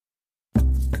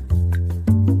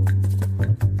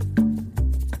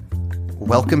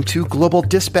Welcome to Global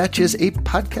Dispatches, a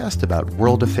podcast about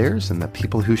world affairs and the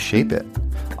people who shape it.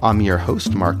 I'm your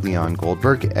host, Mark Leon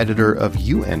Goldberg, editor of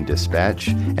UN Dispatch,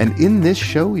 and in this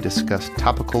show we discuss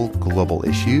topical global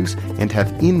issues and have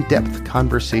in-depth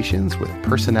conversations with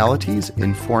personalities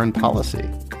in foreign policy.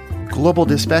 Global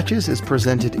Dispatches is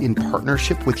presented in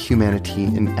partnership with Humanity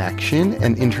in Action,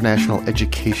 an international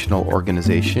educational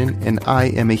organization, and I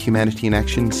am a Humanity in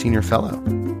Action Senior Fellow.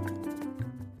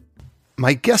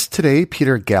 My guest today,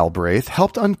 Peter Galbraith,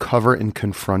 helped uncover and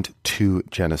confront two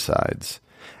genocides.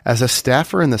 As a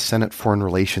staffer in the Senate Foreign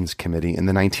Relations Committee in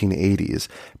the 1980s,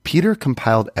 Peter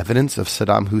compiled evidence of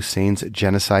Saddam Hussein's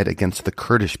genocide against the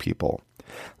Kurdish people.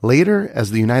 Later,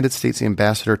 as the United States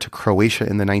ambassador to Croatia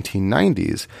in the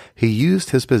 1990s, he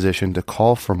used his position to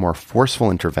call for more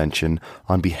forceful intervention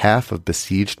on behalf of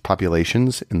besieged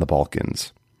populations in the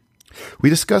Balkans. We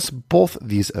discuss both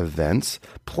these events,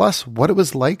 plus what it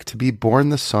was like to be born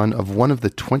the son of one of the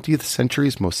 20th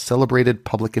century's most celebrated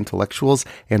public intellectuals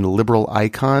and liberal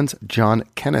icons, John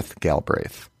Kenneth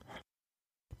Galbraith.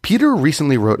 Peter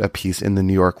recently wrote a piece in the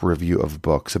New York Review of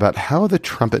Books about how the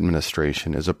Trump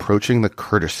administration is approaching the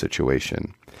Kurdish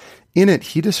situation. In it,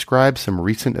 he describes some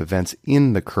recent events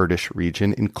in the Kurdish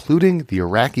region, including the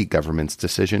Iraqi government's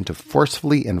decision to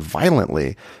forcefully and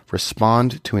violently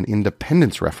respond to an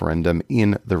independence referendum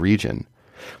in the region.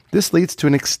 This leads to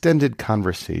an extended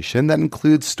conversation that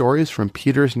includes stories from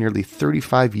Peter's nearly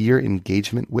 35-year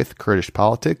engagement with Kurdish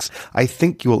politics. I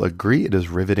think you will agree it is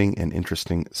riveting and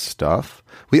interesting stuff.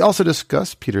 We also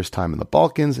discuss Peter's time in the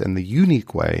Balkans and the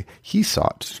unique way he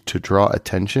sought to draw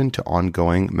attention to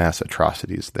ongoing mass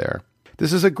atrocities there.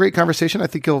 This is a great conversation. I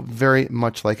think you'll very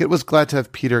much like it. Was glad to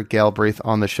have Peter Galbraith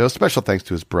on the show. Special thanks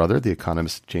to his brother, the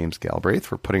economist James Galbraith,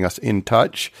 for putting us in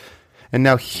touch. And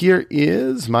now here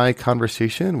is my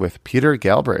conversation with Peter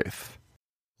Galbraith.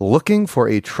 Looking for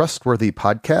a trustworthy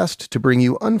podcast to bring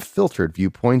you unfiltered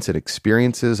viewpoints and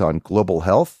experiences on global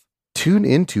health? Tune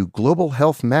into Global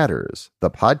Health Matters,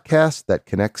 the podcast that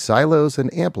connects silos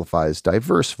and amplifies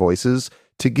diverse voices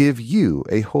to give you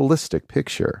a holistic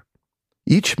picture.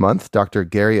 Each month, Dr.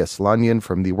 Gary Aslanyan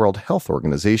from the World Health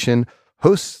Organization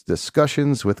hosts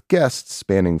discussions with guests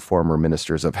spanning former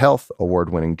ministers of health,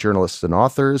 award-winning journalists and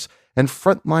authors, and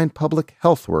frontline public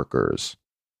health workers.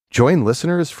 Join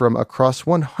listeners from across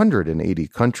 180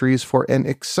 countries for an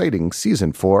exciting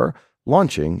Season 4,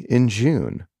 launching in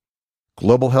June.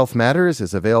 Global Health Matters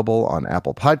is available on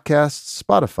Apple Podcasts,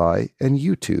 Spotify, and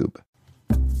YouTube.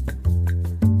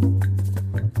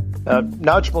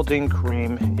 Najmuddin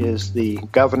Karim is the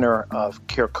governor of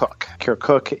Kirkuk.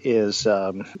 Kirkuk is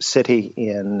a city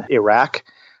in Iraq.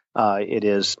 It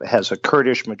has a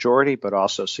Kurdish majority, but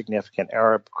also significant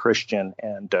Arab, Christian,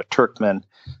 and Turkmen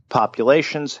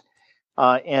populations.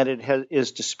 And it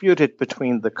is disputed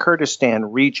between the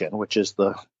Kurdistan region, which is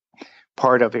the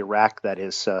part of Iraq that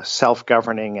is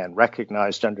self-governing and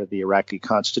recognized under the Iraqi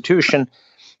constitution,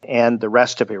 and the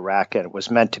rest of Iraq. And it was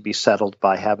meant to be settled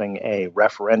by having a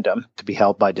referendum to be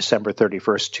held by December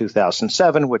 31st,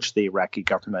 2007, which the Iraqi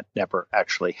government never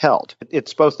actually held.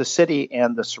 It's both the city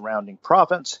and the surrounding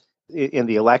province. In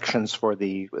the elections for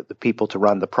the people to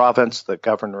run the province, the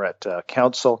governorate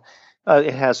council,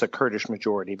 it has a Kurdish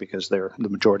majority because the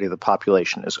majority of the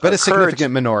population is But a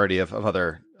significant minority of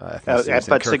other ethnicities.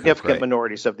 But significant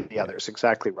minorities of the others,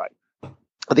 exactly right.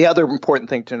 The other important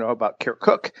thing to know about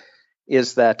Kirkuk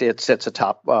is that it sits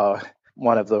atop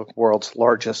one of the world's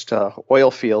largest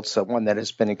oil fields, one that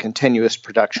has been in continuous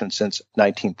production since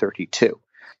 1932.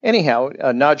 Anyhow,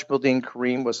 Najmuddin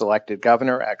Karim was elected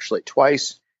governor actually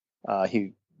twice.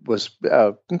 He was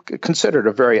considered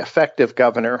a very effective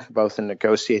governor, both in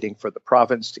negotiating for the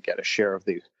province to get a share of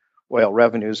the oil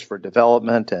revenues for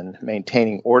development and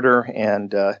maintaining order,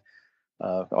 and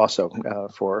also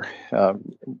for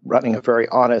running a very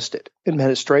honest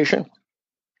administration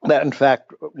that, in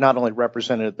fact, not only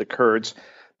represented the Kurds,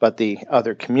 but the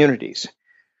other communities.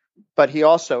 But he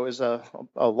also is a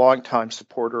longtime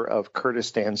supporter of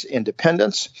Kurdistan's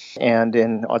independence. And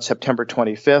on September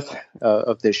 25th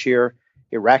of this year,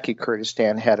 Iraqi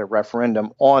Kurdistan had a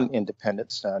referendum on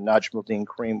independence. Najmuddin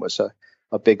Karim was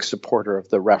a big supporter of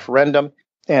the referendum.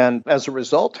 And as a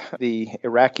result, the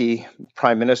Iraqi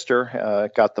prime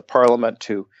minister got the parliament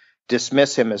to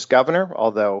dismiss him as governor,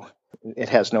 although it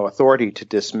has no authority to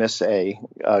dismiss a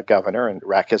governor, and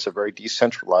Iraq has a very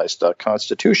decentralized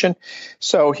constitution.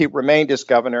 So he remained as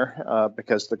governor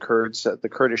because the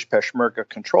Kurdish Peshmerga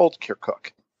controlled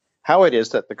Kirkuk. How it is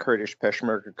that the Kurdish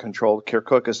Peshmerga controlled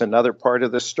Kirkuk is another part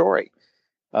of the story,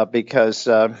 because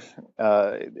in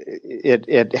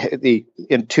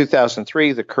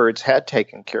 2003 the Kurds had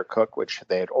taken Kirkuk, which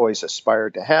they had always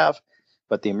aspired to have.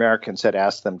 but the Americans had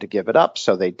asked them to give it up,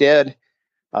 so they did.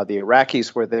 The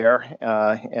Iraqis were there.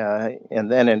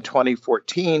 And then in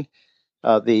 2014,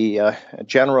 the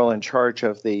general in charge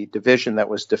of the division that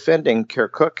was defending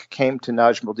Kirkuk came to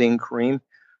Najmuddin Karim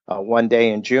one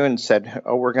day in June and said,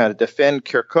 "Oh, we're going to defend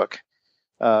Kirkuk."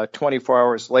 24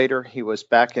 hours later, he was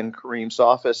back in Karim's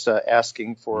office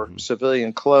asking for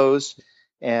civilian clothes.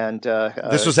 And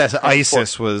this was as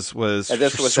ISIS was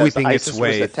sweeping its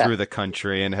way through the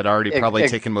country and had already probably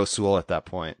taken Mosul at that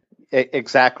point.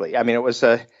 Exactly. I mean, it was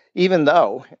even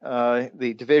though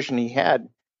the division he had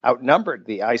outnumbered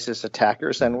the ISIS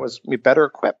attackers and was better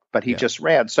equipped, but he just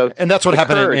ran. So, and that's what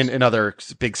happened in other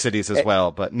big cities as well,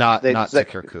 but not to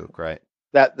Kirkuk, right?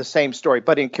 That the same story.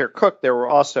 But in Kirkuk, there were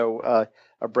also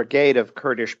a brigade of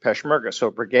Kurdish Peshmerga. So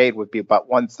a brigade would be about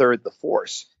 1/3 the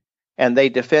force. And they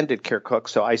defended Kirkuk,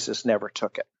 so ISIS never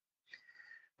took it.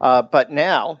 But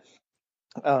now,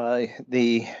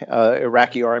 the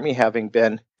Iraqi army, having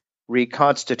been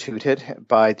reconstituted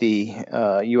by the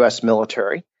U.S.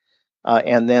 military,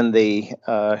 and then the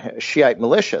Shiite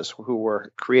militias, who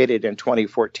were created in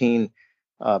 2014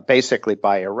 basically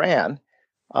by Iran,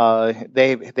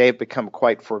 they've become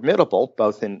quite formidable,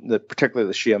 both particularly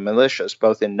the Shia militias,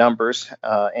 both in numbers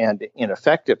and in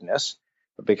effectiveness.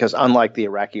 Because unlike the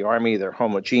Iraqi army, they're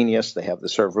homogeneous, they have the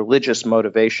sort of religious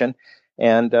motivation,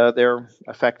 and they're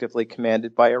effectively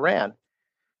commanded by Iran.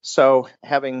 So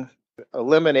having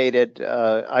eliminated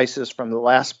ISIS from the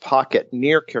last pocket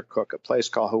near Kirkuk, a place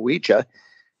called Hawija,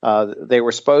 they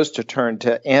were supposed to turn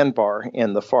to Anbar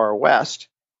in the far west,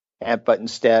 but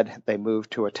instead they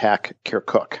moved to attack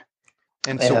Kirkuk.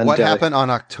 And so what happened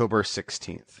on October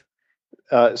 16th?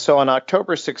 So on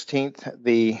October 16th,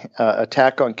 the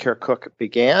attack on Kirkuk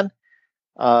began.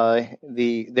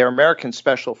 Their American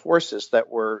special forces that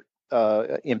were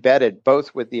embedded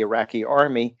both with the Iraqi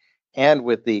army and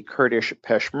with the Kurdish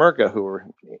Peshmerga who were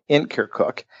in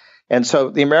Kirkuk. And so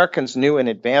the Americans knew in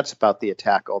advance about the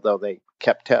attack, although the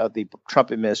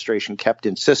Trump administration kept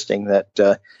insisting that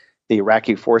the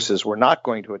Iraqi forces were not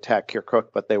going to attack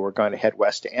Kirkuk, but they were going to head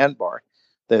west to Anbar.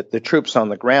 The troops on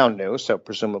the ground knew, so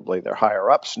presumably their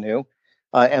higher ups knew,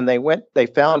 and they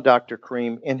found Dr.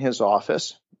 Karim in his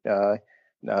office, the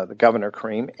Governor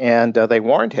Karim, and they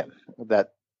warned him that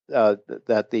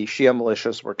the Shia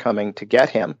militias were coming to get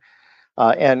him,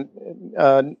 and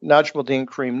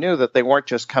Najmuddin Karim knew that they weren't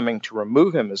just coming to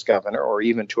remove him as governor or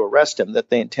even to arrest him, that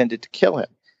they intended to kill him,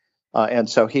 and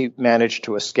so he managed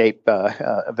to escape,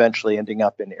 eventually ending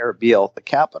up in Erbil, the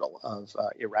capital of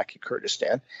Iraqi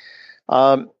Kurdistan.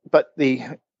 But the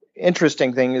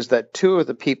interesting thing is that two of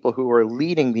the people who were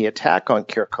leading the attack on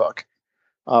Kirkuk,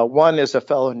 one is a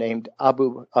fellow named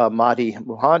Abu Mahdi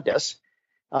Muhandis,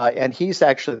 and he's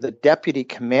actually the deputy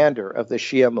commander of the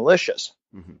Shia militias,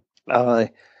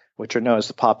 which are known as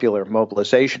the Popular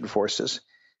Mobilization Forces.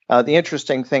 The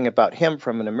interesting thing about him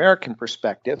from an American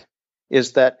perspective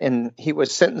is that he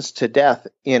was sentenced to death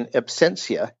in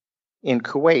absentia in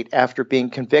Kuwait after being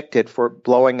convicted for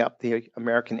blowing up the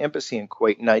American embassy in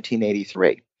Kuwait in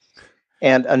 1983.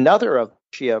 And another of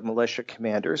Shia militia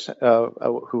commanders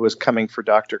who was coming for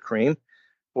Dr. Karim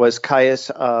was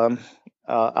Qais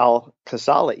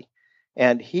al-Khazali.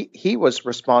 And he was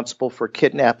responsible for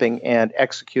kidnapping and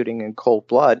executing in cold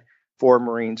blood 4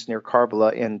 Marines near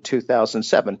Karbala in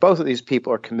 2007. Both of these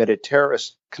people are considered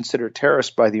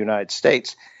terrorists by the United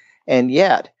States. And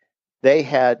yet, they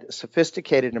had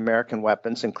sophisticated American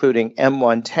weapons, including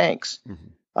M1 tanks,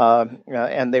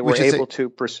 and they were able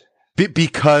to...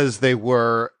 because they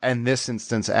were, in this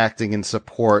instance, acting in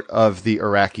support of the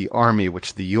Iraqi army,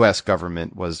 which the U.S.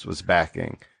 government was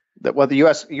backing. Well, the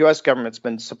U.S. government's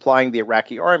been supplying the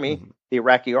Iraqi army. The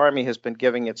Iraqi army has been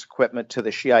giving its equipment to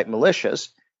the Shiite militias.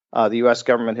 The U.S.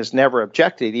 government has never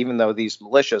objected, even though these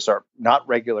militias are not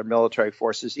regular military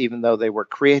forces, even though they were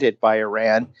created by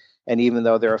Iran, and even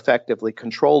though they're effectively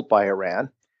controlled by Iran.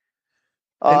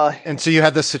 And so you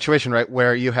had this situation, right,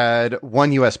 where you had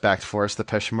one U.S.-backed force, the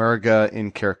Peshmerga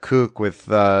in Kirkuk, with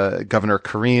Governor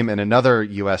Karim, and another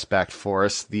U.S.-backed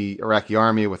force, the Iraqi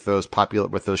army, with those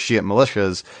Shiite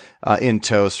militias in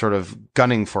tow, sort of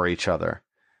gunning for each other.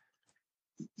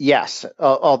 Yes,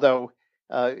 although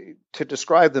to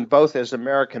describe them both as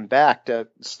American-backed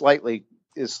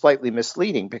is slightly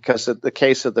misleading, because in the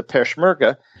case of the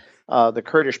Peshmerga, the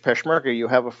Kurdish Peshmerga, you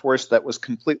have a force that was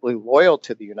completely loyal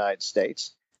to the United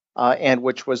States, and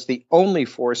which was the only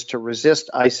force to resist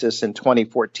ISIS in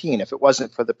 2014. If it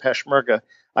wasn't for the Peshmerga,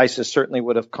 ISIS certainly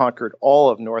would have conquered all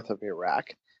of north of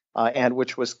Iraq, and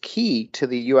which was key to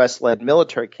the U.S.-led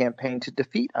military campaign to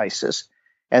defeat ISIS.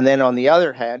 And then on the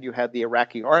other hand, you had the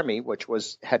Iraqi army, which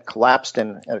had collapsed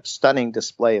in a stunning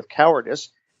display of cowardice,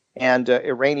 and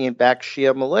Iranian-backed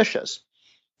Shia militias.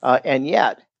 And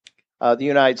yet, the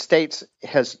United States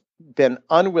has been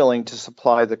unwilling to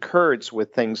supply the Kurds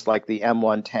with things like the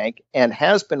M1 tank, and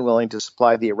has been willing to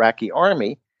supply the Iraqi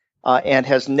army, and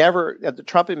the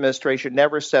Trump administration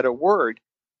never said a word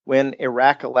when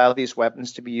Iraq allowed these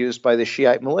weapons to be used by the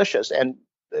Shiite militias. And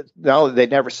no, they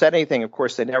never said anything. Of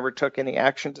course, they never took any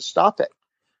action to stop it.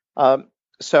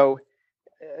 So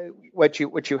what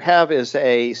you have is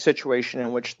a situation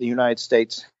in which the United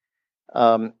States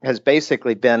has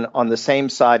basically been on the same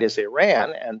side as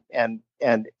Iran, and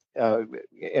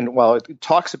while it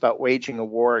talks about waging a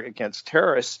war against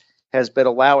terrorists, has been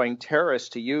allowing terrorists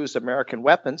to use American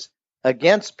weapons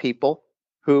against people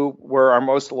who were our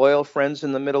most loyal friends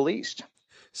in the Middle East.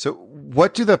 So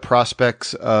what do the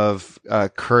prospects of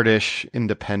Kurdish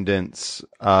independence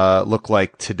look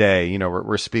like today? You know,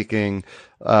 we're speaking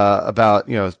about,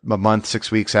 a month, 6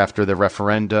 weeks after the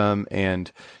referendum, and,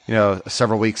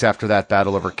 several weeks after that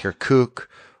battle over Kirkuk.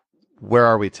 Where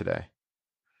are we today?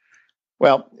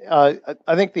 Well,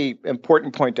 I think the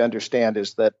important point to understand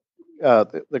is that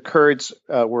the Kurds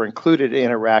were included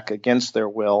in Iraq against their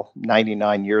will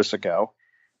 99 years ago.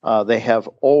 They have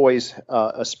always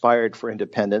aspired for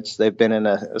independence. They've been in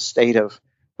a state of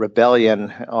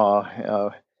rebellion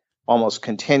almost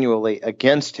continually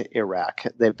against Iraq.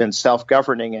 They've been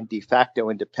self-governing and de facto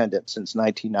independent since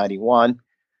 1991,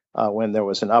 when there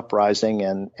was an uprising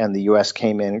and the U.S.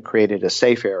 came in and created a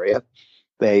safe area.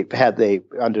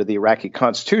 Under the Iraqi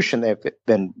constitution, they've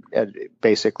been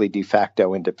basically de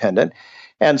facto independent.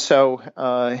 And so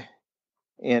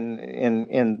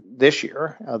in this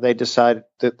year, they decided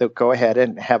that they'll go ahead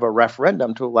and have a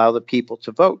referendum to allow the people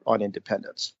to vote on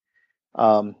independence,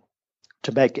 to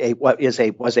make what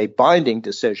was a binding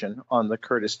decision on the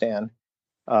Kurdistan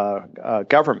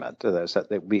government that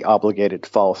they'd be obligated to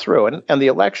follow through. And the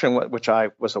election, which I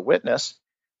was a witness,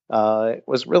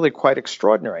 was really quite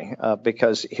extraordinary,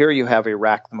 because here you have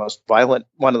Iraq, one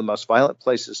of the most violent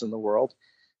places in the world.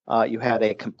 You had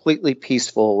a completely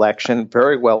peaceful election,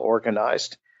 very well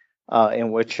organized,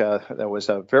 in which there was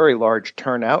a very large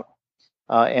turnout,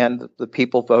 and the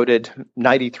people voted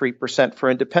 93% for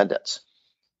independence.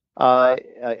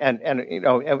 And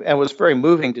it was very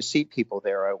moving to see people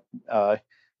there.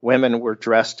 Women were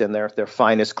dressed in their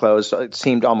finest clothes. It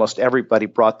seemed almost everybody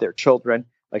brought their children,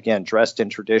 again, dressed in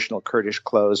traditional Kurdish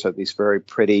clothes, or these very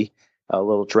pretty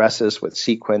little dresses with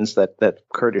sequins that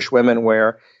Kurdish women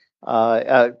wear.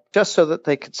 Just so that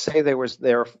they could say they were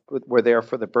there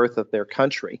for the birth of their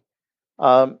country.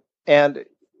 And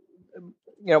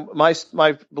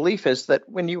my belief is that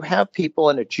when you have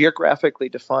people in a geographically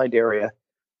defined area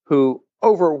who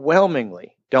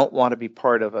overwhelmingly don't want to be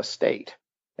part of a state,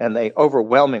 and they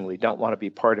overwhelmingly don't want to be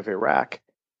part of Iraq,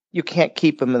 you can't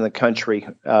keep them in the country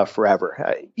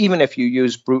forever. Even if you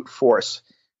use brute force,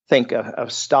 think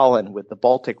of Stalin with the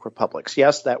Baltic republics.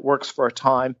 Yes, that works for a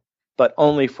time, but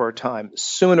only for a time.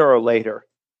 Sooner or later,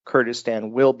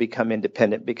 Kurdistan will become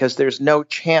independent, because there's no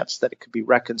chance that it could be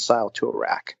reconciled to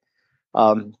Iraq.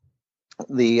 One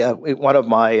of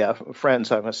my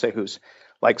friends, I must say, who's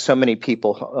like so many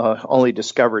people, only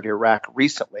discovered Iraq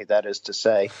recently, that is to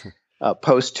say,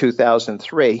 post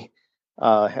 2003.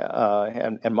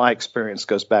 And my experience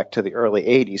goes back to the early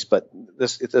 80s. But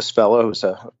this fellow, who's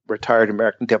a retired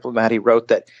American diplomat, he wrote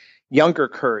that younger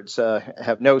Kurds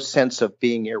have no sense of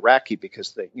being Iraqi,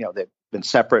 because they've been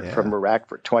separate from Iraq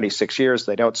for 26 years.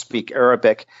 They don't speak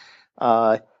Arabic.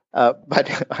 But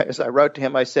as I wrote to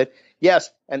him, I said, yes,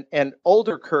 and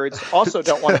older Kurds also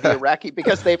don't want to be Iraqi,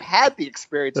 because they've had the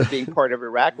experience of being part of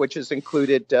Iraq, which has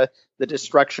included the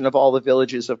destruction of all the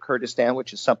villages of Kurdistan,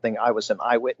 which is something I was an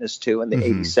eyewitness to in the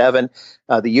 87,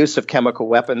 the use of chemical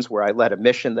weapons, where I led a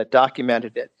mission that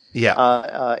documented it.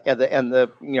 Yeah. And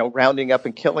the rounding up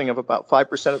and killing of about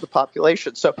 5% of the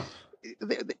population. So,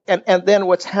 and then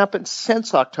what's happened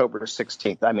since October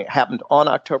 16th? I mean, it happened on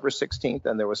October 16th,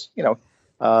 and there was,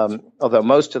 although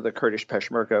most of the Kurdish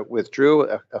Peshmerga withdrew,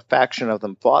 a faction of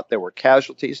them fought. There were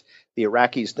casualties. The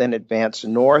Iraqis then advanced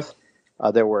north.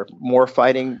 There were more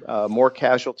fighting, more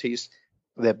casualties.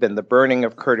 There have been the burning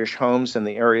of Kurdish homes in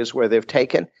the areas where they've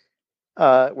taken,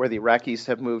 where the Iraqis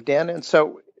have moved in. And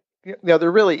so,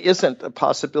 there really isn't a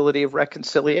possibility of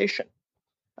reconciliation.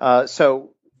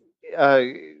 So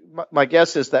my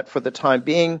guess is that for the time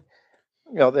being,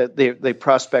 the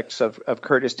prospects of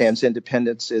Kurdistan's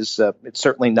independence is it's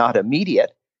certainly not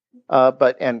immediate,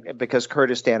 but because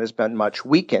Kurdistan has been much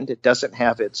weakened, it doesn't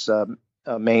have its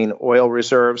main oil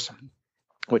reserves,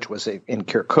 which was in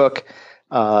Kirkuk.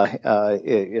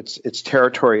 Its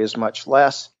territory is much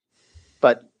less,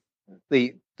 but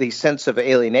the sense of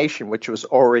alienation, which was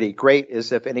already great,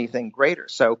 is if anything greater.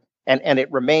 So and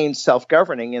it remains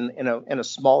self-governing in a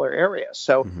smaller area.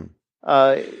 So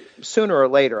sooner or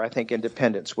later, I think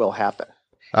independence will happen.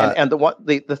 And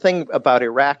the thing about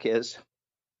Iraq is,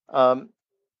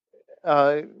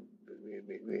 it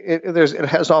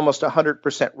has almost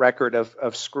 100% record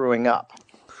of screwing up.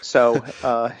 So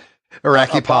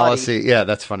Iraqi policy, yeah,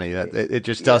 that's funny. It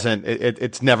just doesn't.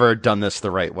 It's never done this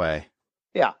the right way.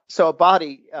 Yeah. So a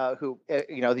body who,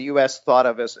 the U.S. thought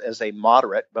of as a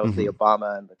moderate, both the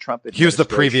Obama and the Trump administration. He was the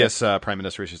previous prime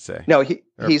minister, we should say. No,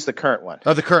 he's the current one.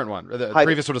 Oh, the current one. The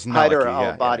previous one was Haider Maliki.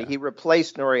 al-Abadi. Yeah. He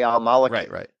replaced Nouri al-Maliki.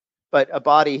 Right. But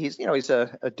Abadi, he's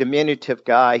a diminutive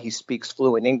guy. He speaks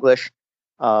fluent English.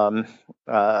 And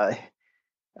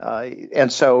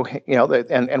so,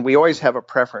 and we always have a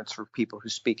preference for people who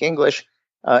speak English.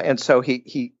 And so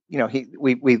we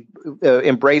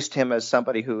embraced him as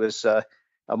somebody who is a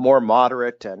more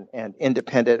moderate and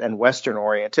independent and Western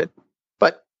oriented,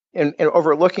 but in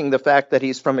overlooking the fact that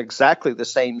he's from exactly the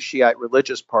same Shiite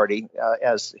religious party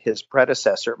as his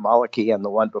predecessor Maliki and the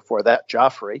one before that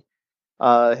Joffrey,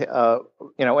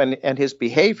 and his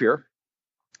behavior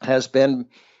has been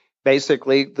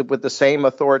basically with the same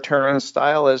authoritarian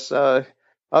style as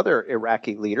other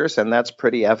Iraqi leaders, and that's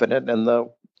pretty evident in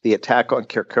the attack on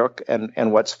Kirkuk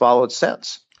and what's followed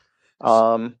since.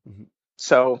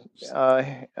 So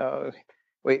the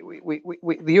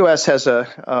U.S. has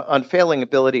a unfailing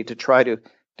ability to try to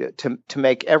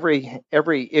make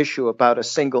every issue about a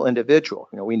single individual.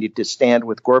 We need to stand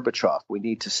with Gorbachev. We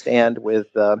need to stand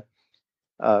with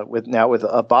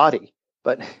Abadi.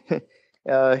 But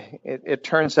it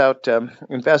turns out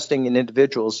investing in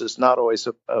individuals is not always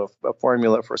a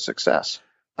formula for success.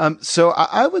 So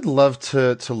I would love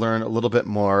to learn a little bit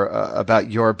more about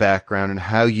your background and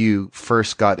how you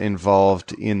first got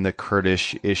involved in the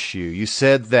Kurdish issue. You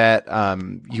said that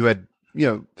you had,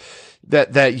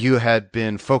 that you had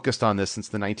been focused on this since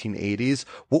the 1980s.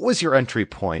 What was your entry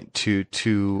point to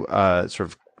sort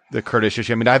of the Kurdish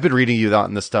issue? I mean, I've been reading you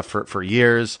on this stuff for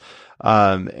years,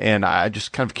 and I'm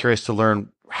just kind of curious to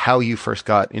learn how you first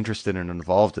got interested and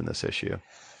involved in this issue.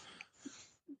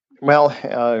 Well,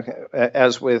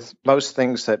 as with most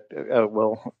things that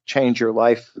will change your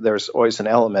life, there's always an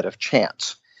element of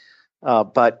chance.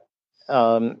 But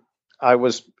I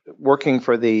was working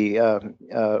for the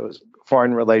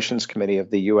Foreign Relations Committee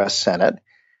of the U.S. Senate,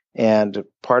 and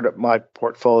part of my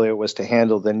portfolio was to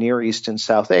handle the Near East and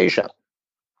South Asia.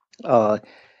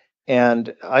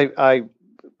 And I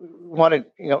wanted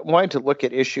to look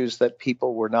at issues that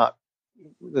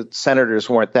the senators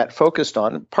weren't that focused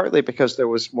on, partly because there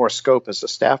was more scope as a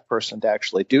staff person to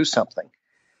actually do something.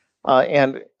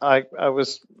 And I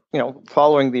was,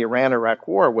 following the Iran-Iraq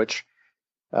War, which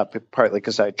partly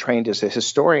because I trained as a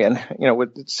historian,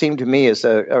 it seemed to me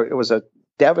it was a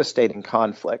devastating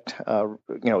conflict,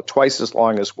 twice as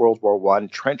long as World War I,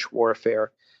 trench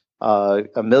warfare. 1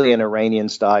 million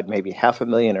Iranians died, maybe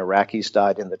 500,000 Iraqis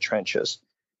died in the trenches.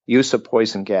 Use of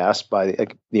poison gas by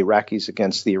the Iraqis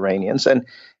against the Iranians, and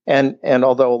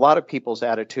although a lot of people's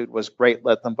attitude was great,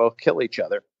 let them both kill each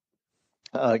other.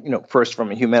 First from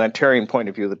a humanitarian point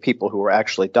of view, the people who were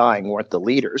actually dying weren't the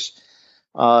leaders,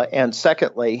 and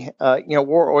secondly,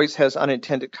 war always has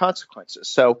unintended consequences.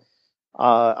 So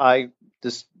I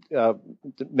just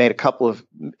made a couple of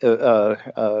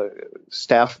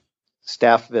staff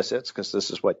visits, because this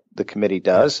is what the committee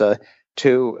does.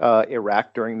 To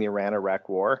Iraq during the Iran-Iraq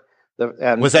War.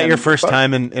 Was that your first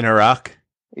time in Iraq?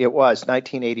 It was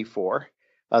 1984.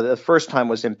 The first time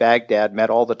was in Baghdad, met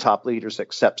all the top leaders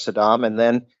except Saddam. And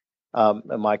then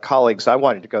my colleagues, I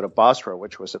wanted to go to Basra,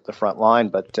 which was at the front line,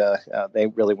 but they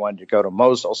really wanted to go to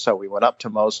Mosul. So we went up to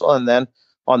Mosul. And then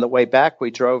on the way back, we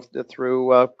drove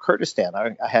through Kurdistan.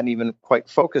 I hadn't even quite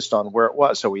focused on where it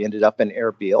was. So we ended up in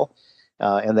Erbil.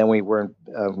 And then we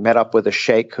met up with a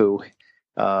sheikh who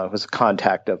was a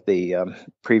contact of the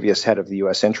previous head of the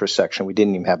U.S. interest section. We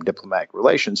didn't even have diplomatic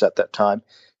relations at that time.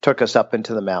 Took us up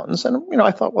into the mountains, and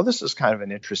I thought, well, this is kind of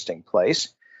an interesting place.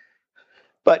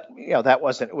 But that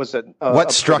wasn't. It was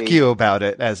what struck you about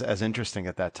it as interesting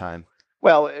at that time?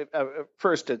 Well,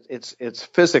 first, it's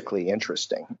physically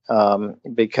interesting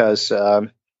because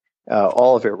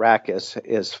all of Iraq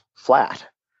is flat,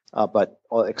 but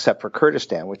except for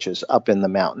Kurdistan, which is up in the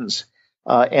mountains,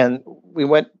 and we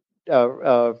went.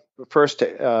 First to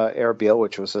Erbil,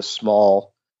 which was a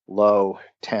small, low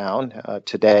town.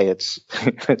 Today, it's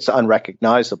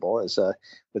unrecognizable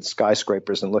with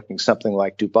skyscrapers and looking something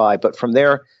like Dubai. But from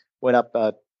there, went up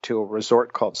to a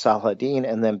resort called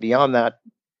Salahadin, and then beyond that,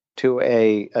 to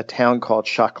a town called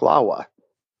Shaklawa.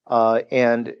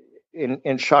 And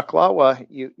in Shaklawa,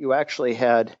 you actually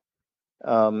had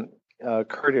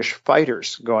Kurdish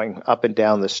fighters going up and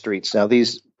down the streets. Now,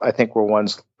 these, I think, were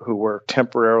ones who were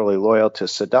temporarily loyal to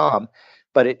Saddam,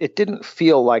 but it didn't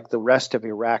feel like the rest of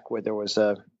Iraq, where there was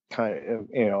a kind of,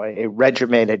 a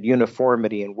regimented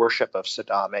uniformity and worship of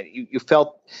Saddam. And you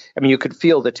felt, you could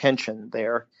feel the tension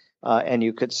there, and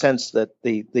you could sense that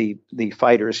the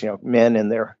fighters, men in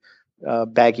their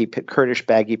Kurdish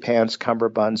baggy pants,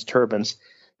 cummerbunds, turbans,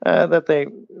 that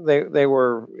they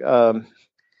were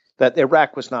that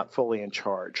Iraq was not fully in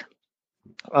charge.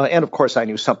 And of course, I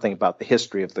knew something about the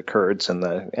history of the Kurds and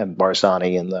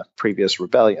Barzani and the previous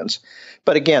rebellions.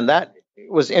 But again, that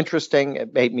was interesting.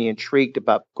 It made me intrigued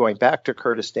about going back to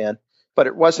Kurdistan, but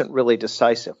it wasn't really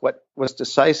decisive. What was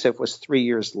decisive was 3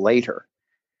 years later,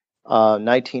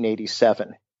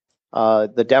 1987.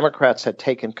 The Democrats had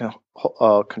taken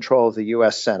control of the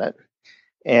U.S. Senate,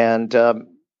 and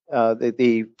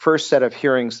the first set of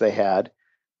hearings they had,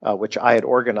 which I had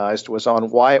organized, was on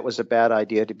why it was a bad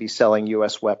idea to be selling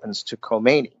U.S. weapons to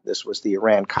Khomeini. This was the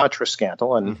Iran-Contra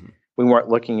scandal, and we weren't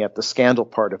looking at the scandal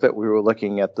part of it. We were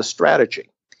looking at the strategy.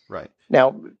 Right.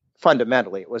 Now,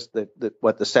 fundamentally, it was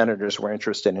what the senators were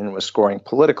interested in was scoring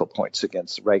political points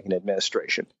against the Reagan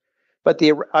administration. But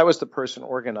I was the person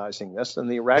organizing this, and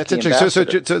the Iraqi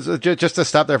ambassador. So just to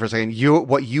stop there for a second,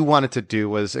 what you wanted to do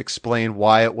was explain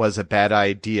why it was a bad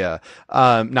idea,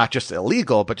 not just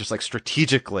illegal, but just like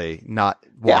strategically not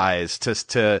wise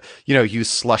to use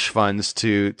slush funds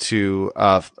to support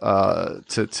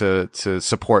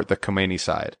the Khomeini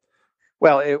side.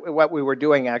 Well, what we were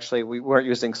doing, actually, we weren't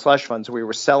using slush funds. We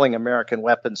were selling American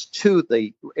weapons to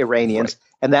the Iranians, right.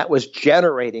 And that was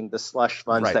generating the slush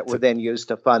funds that were then used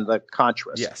to fund the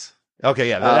Contras. Yes. Okay.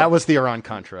 Yeah. That was the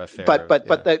Iran-Contra affair. But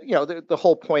the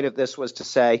whole point of this was to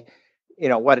say,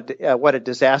 what a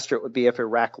disaster it would be if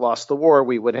Iraq lost the war.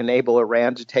 We would enable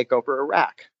Iran to take over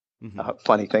Iraq. Mm-hmm.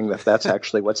 Funny thing that's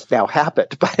actually what's now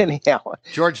happened. But anyhow,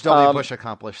 George W. Bush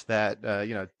accomplished that.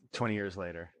 20 years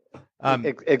later.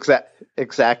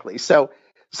 Exactly. So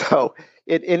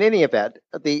in any event,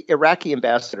 the Iraqi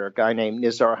ambassador, a guy named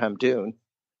Nizar Hamdoun,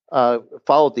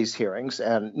 followed these hearings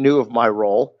and knew of my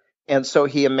role, and so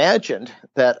he imagined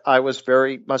that I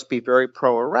must be very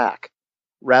pro-Iraq,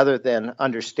 rather than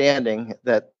understanding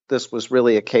that this was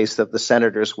really a case of the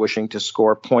senators wishing to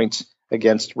score points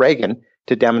against Reagan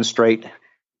to demonstrate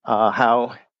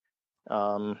how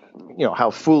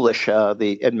foolish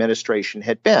the administration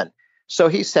had been. So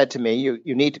he said to me,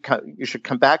 you should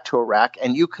come back to Iraq,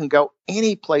 and you can go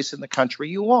any place in the country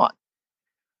you want.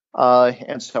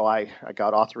 And so I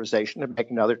got authorization to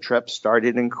make another trip,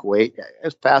 started in Kuwait. It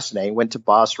was fascinating. Went to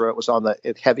Basra. It was on the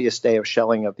heaviest day of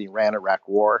shelling of the Iran-Iraq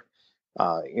war.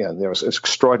 There was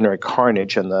extraordinary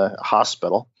carnage in the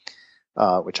hospital,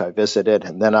 which I visited,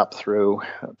 and then up through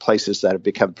places that have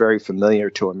become very familiar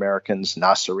to Americans: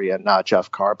 Nasiriyah,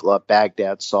 Najaf, Karbala,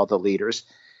 Baghdad. Saw the leaders.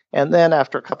 And then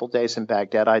after a couple of days in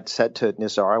Baghdad, I'd said to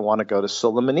Nizar, I want to go to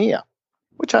Sulaymaniyah,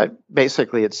 which I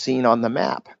basically had seen on the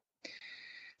map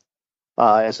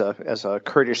as a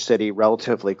Kurdish city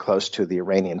relatively close to the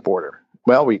Iranian border.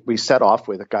 Well, we set off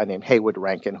with a guy named Haywood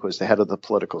Rankin, who was the head of the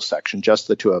political section, just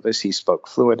the two of us. He spoke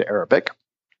fluent Arabic,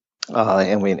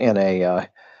 and we in a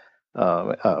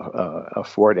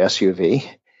Ford SUV.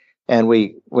 And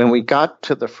when we got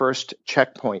to the first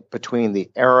checkpoint between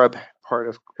the Arab part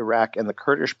of Iraq and the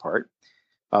Kurdish part,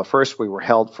 first we were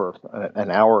held for an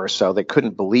hour or so. They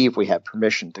couldn't believe we had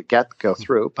permission to go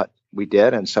through, but we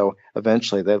did, and so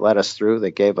eventually they let us through.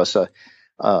 They gave us an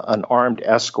armed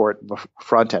escort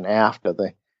front and aft.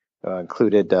 They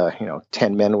included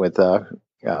 10 men with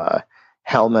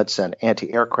helmets and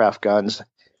anti-aircraft guns.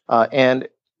 And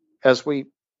as we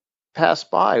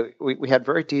passed by, we had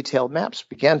very detailed maps.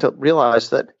 Began to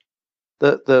realize that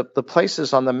the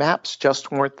places on the maps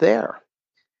just weren't there.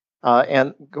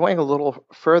 And going a little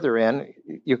further in,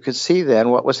 you could see then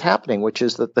what was happening, which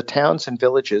is that the towns and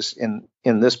villages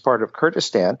in this part of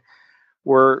Kurdistan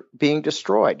were being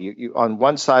destroyed. You on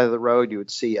one side of the road, you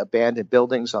would see abandoned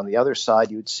buildings. On the other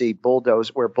side, you would see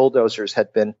bulldozers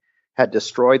had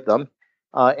destroyed them.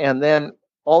 And then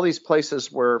all these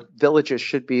places where villages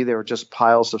should be, they were just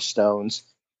piles of stones.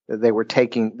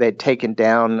 They'd taken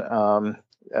down.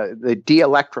 They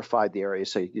de-electrified the area,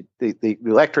 so the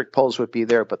electric poles would be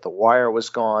there, but the wire was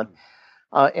gone.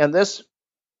 And this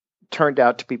turned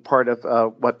out to be part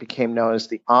of what became known as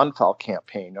the Anfal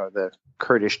campaign, or the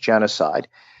Kurdish genocide.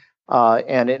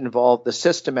 And it involved the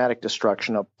systematic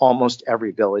destruction of almost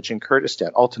every village in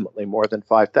Kurdistan, ultimately more than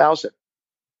 5,000.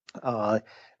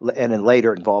 and then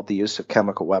later involved the use of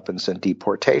chemical weapons and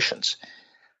deportations.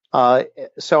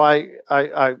 So I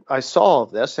saw all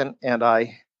of this, and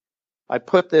I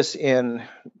put this in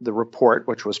the report,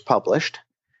 which was published,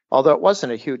 although it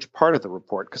wasn't a huge part of the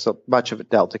report because much of it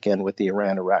dealt again with the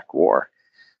Iran-Iraq war.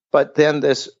 But then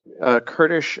this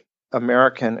Kurdish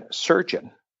American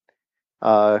surgeon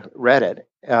read it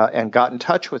and got in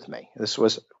touch with me. This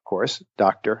was, of course,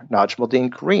 Dr.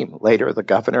 Najmuddin Karim, later the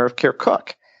governor of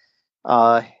Kirkuk.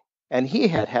 And he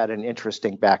had an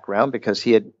interesting background because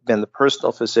he had been the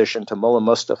personal physician to Mullah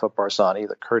Mustafa Barzani,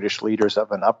 the Kurdish leaders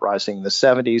of an uprising in the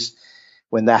 70s,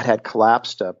 when that had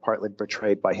collapsed, partly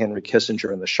betrayed by Henry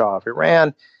Kissinger and the Shah of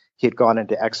Iran. He had gone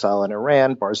into exile in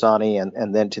Iran, Barzani,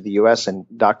 and then to the U.S. And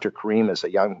Dr. Karim, as a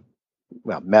young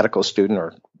medical student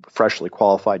or freshly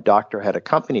qualified doctor, had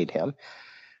accompanied him.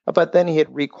 But then he had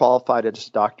requalified as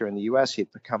a doctor in the U.S. He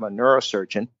had become a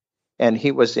neurosurgeon, and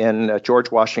he was in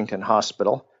George Washington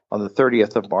Hospital on the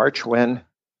 30th of March when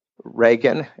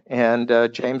Reagan and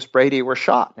James Brady were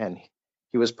shot. And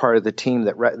he was part of the team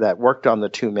that worked on the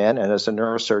two men. And as a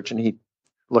neurosurgeon, he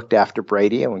looked after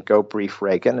Brady and would go brief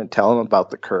Reagan and tell him about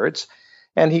the Kurds.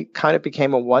 And he kind of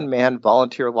became a one-man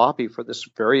volunteer lobby for this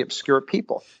very obscure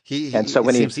people. He had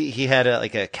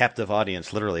a captive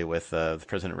audience, literally, with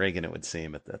President Reagan, it would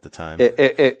seem, at the time.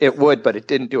 It would, but it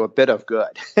didn't do a bit of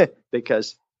good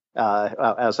because,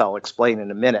 as I'll explain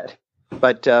in a minute.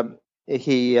 But then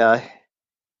he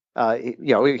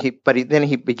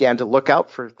began to look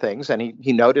out for things, and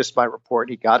he noticed my report.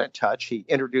 He got in touch. He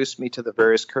introduced me to the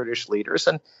various Kurdish leaders,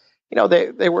 and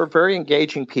they were very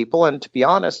engaging people. And to be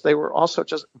honest, they were also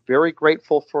just very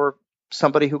grateful for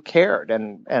somebody who cared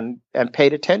and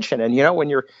paid attention. And when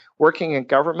you're working in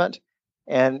government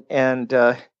and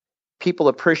people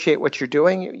appreciate what you're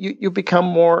doing, you become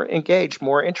more engaged,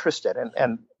 more interested,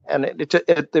 and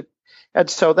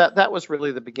so that was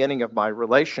really the beginning of my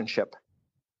relationship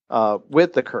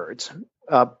with the Kurds.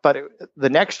 But the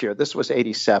next year, this was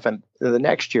 87, the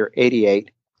next year,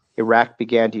 88, Iraq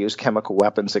began to use chemical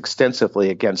weapons extensively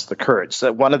against the Kurds.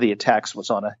 One of the attacks was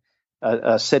on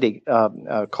a city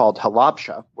called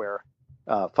Halabja, where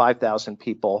 5,000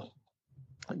 people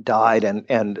died.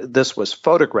 And this was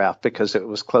photographed because it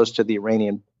was close to the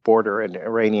Iranian border, and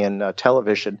Iranian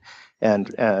television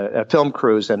and film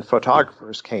crews and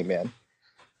photographers came in.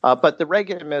 But the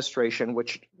Reagan administration,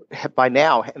 which by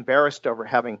now, embarrassed over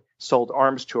having sold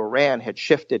arms to Iran, had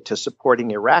shifted to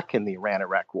supporting Iraq in the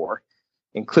Iran-Iraq war,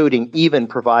 including even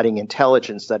providing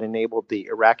intelligence that enabled the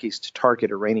Iraqis to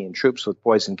target Iranian troops with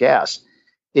poison gas.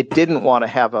 It didn't want to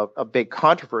have a big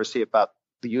controversy about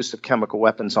the use of chemical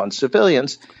weapons on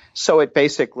civilians, so it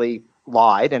basically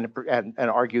lied and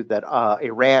argued that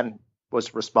Iran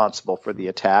was responsible for the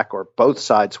attack, or both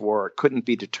sides were, it couldn't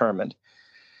be determined.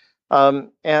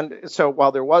 And so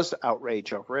while there was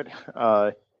outrage over it,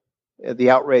 the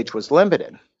outrage was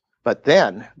limited. But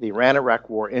then the Iran-Iraq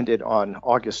war ended on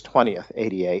August 20th,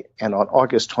 88, and on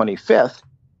August 25th,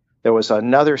 there was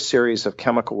another series of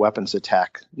chemical weapons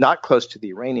attack, not close to the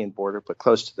Iranian border, but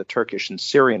close to the Turkish and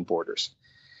Syrian borders.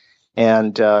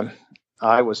 And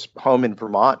I was home in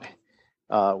Vermont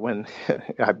when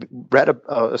I read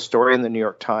a story in the New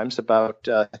York Times about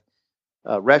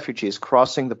refugees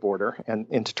crossing the border and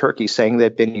into Turkey, saying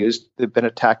they've been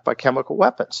attacked by chemical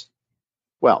weapons.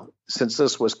 Well, since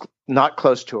this was not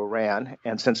close to Iran,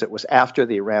 and since it was after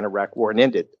the Iran-Iraq war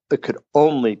ended, it could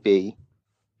only be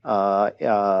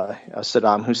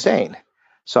Saddam Hussein.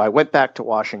 So I went back to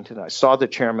Washington. I saw the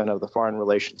chairman of the Foreign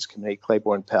Relations Committee,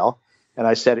 Claiborne Pell, and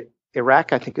I said,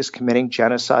 Iraq, I think, is committing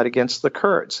genocide against the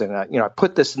Kurds. And I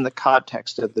put this in the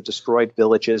context of the destroyed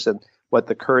villages and what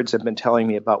the Kurds have been telling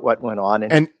me about what went on.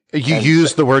 And you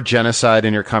used the word genocide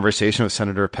in your conversation with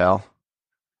Senator Pell?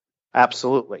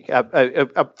 Absolutely.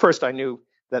 First, I knew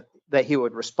that he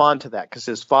would respond to that because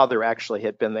his father actually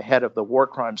had been the head of the War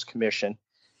Crimes Commission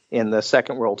in the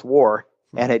Second World War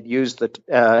and had used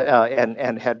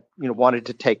and had wanted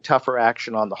to take tougher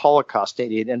action on the Holocaust. And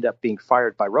he'd end up being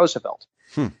fired by Roosevelt.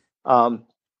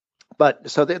 But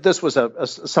so this was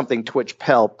something to which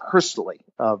Pell personally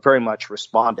very much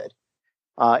responded.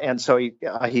 And so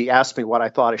he asked me what I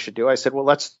thought I should do. I said, well,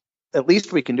 at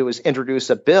least we can do is introduce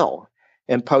a bill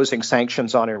imposing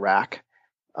sanctions on Iraq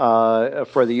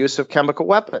for the use of chemical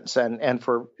weapons and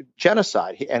for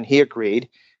genocide. And he agreed.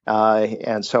 But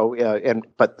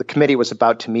the committee was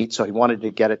about to meet, so he wanted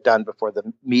to get it done before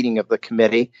the meeting of the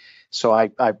committee. So I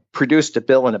produced a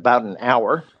bill in about an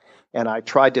hour, and I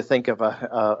tried to think of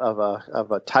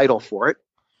a title for it.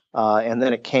 And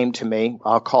then it came to me.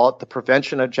 I'll call it the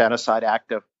Prevention of Genocide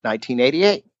Act of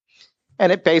 1988.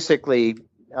 And it basically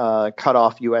cut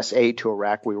off U.S. aid to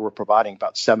Iraq. We were providing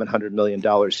about $700 million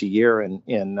a year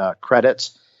in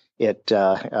credits. It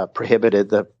prohibited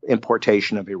the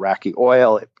importation of Iraqi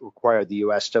oil. It required the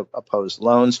U.S. to oppose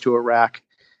loans to Iraq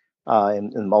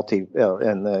in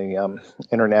the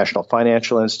international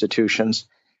financial institutions,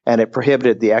 and it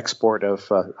prohibited the export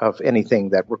of anything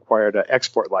that required an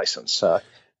export license,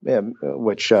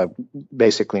 which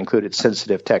basically included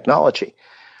sensitive technology.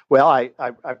 Well,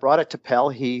 I brought it to Pell.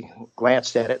 He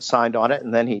glanced at it, signed on it,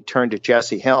 and then he turned to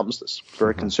Jesse Helms, this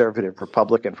very conservative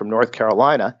Republican from North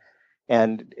Carolina,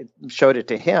 and showed it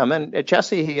to him. And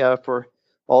Jesse, for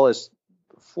all his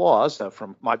flaws,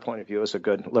 from my point of view, is a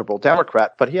good liberal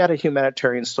Democrat, but he had a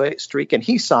humanitarian streak, and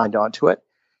he signed on to it.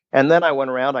 And then I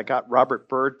went around, I got Robert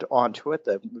Byrd onto it,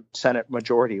 the Senate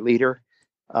Majority Leader,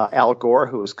 Al Gore,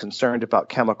 who was concerned about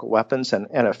chemical weapons, and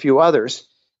a few others.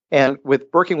 And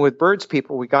working with Byrd's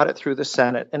people, we got it through the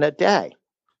Senate in a day,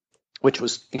 which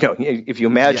was, if you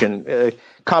imagine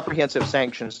comprehensive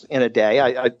sanctions in a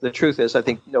day. The truth is, I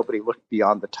think nobody looked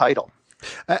beyond the title.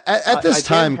 At this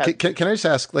time, can I just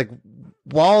ask, like,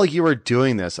 while you were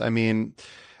doing this, I mean,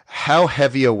 how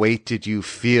heavy a weight did you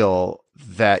feel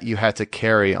that you had to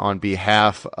carry on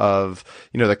behalf of,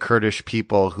 the Kurdish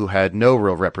people who had no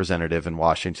real representative in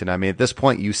Washington? I mean, at this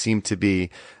point, you seem to be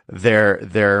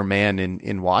their man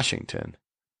in Washington.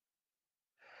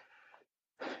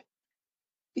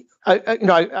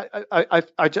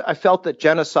 I felt that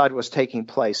genocide was taking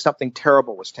place. Something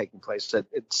terrible was taking place.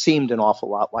 It seemed an awful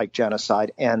lot like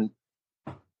genocide, and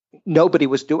nobody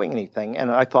was doing anything.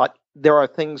 And I thought, there are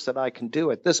things that I can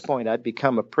do. At this point, I'd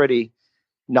become a pretty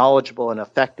knowledgeable and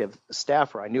effective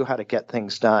staffer. I knew how to get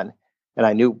things done, and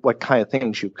I knew what kind of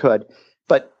things you could.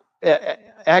 But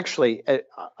actually,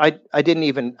 I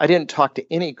didn't talk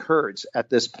to any Kurds at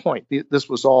this point. This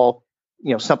was all,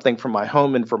 something from my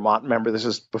home in Vermont. Remember, this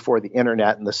is before the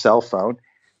internet and the cell phone,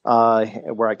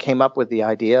 where I came up with the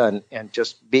idea, and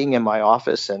just being in my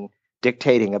office and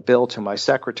dictating a bill to my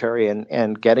secretary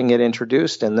and getting it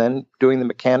introduced, and then doing the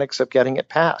mechanics of getting it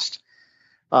passed.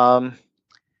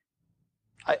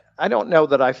 I don't know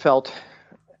that I felt,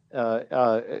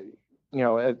 a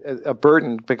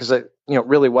burden, because it,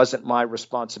 really wasn't my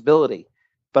responsibility.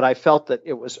 But I felt that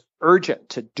it was urgent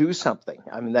to do something.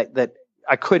 I mean, that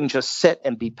I couldn't just sit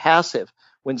and be passive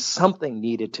when something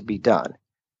needed to be done.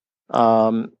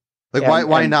 Why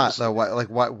not though?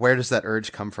 Where does that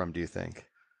urge come from, do you think?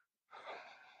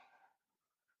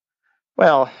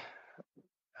 Well,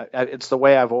 it's the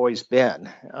way I've always been,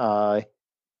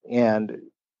 and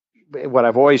what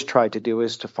I've always tried to do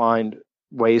is to find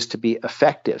ways to be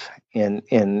effective in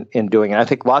doing it. I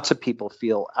think lots of people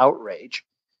feel outrage,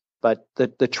 but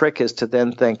the trick is to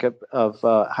then think of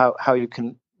how you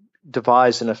can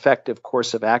devise an effective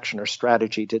course of action or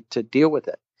strategy to deal with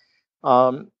it.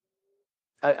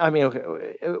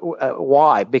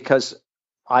 Why? Because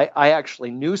I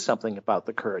actually knew something about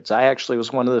the Kurds. I actually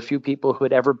was one of the few people who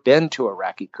had ever been to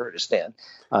Iraqi Kurdistan.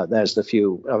 That's the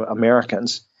few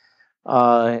Americans.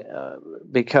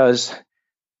 Because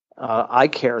I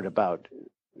cared about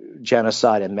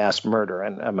genocide and mass murder,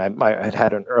 and I had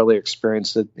had an early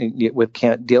experience with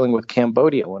dealing with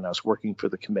Cambodia when I was working for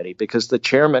the committee, because the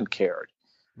chairman cared.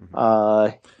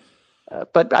 Mm-hmm.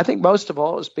 But I think most of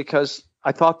all is because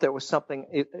I thought there was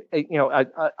something.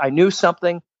 I knew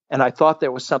something, and I thought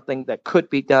there was something that could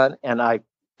be done, and I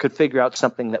could figure out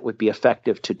something that would be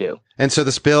effective to do. And so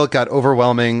this bill got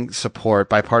overwhelming support,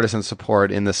 bipartisan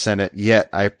support in the Senate, yet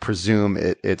I presume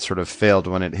it sort of failed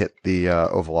when it hit the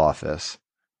Oval Office.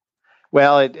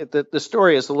 Well, the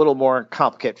story is a little more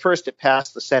complicated. First, it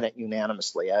passed the Senate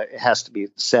unanimously. It has to be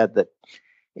said that,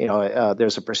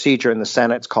 there's a procedure in the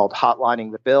Senate. It's called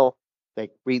hotlining the bill. They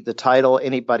read the title.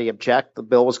 Anybody object? The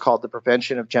bill was called the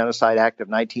Prevention of Genocide Act of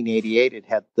 1988. It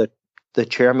had the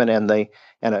chairman and a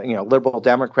liberal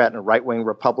Democrat and a right-wing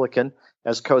Republican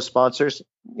as co-sponsors.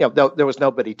 There was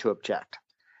nobody to object.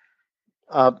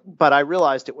 But I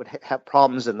realized it would have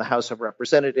problems in the House of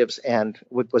Representatives and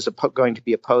was going to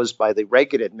be opposed by the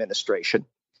Reagan administration.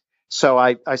 So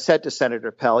I said to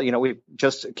Senator Pell, we've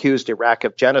just accused Iraq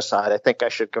of genocide. I think I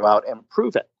should go out and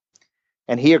prove it.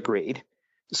 And he agreed.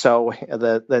 So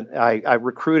I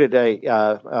recruited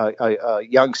a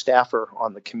young staffer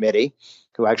on the committee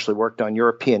who actually worked on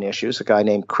European issues, a guy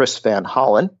named Chris Van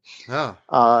Hollen.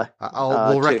 Oh,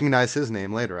 we'll recognize his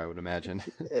name later, I would imagine.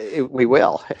 We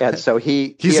will. And so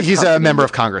he's a member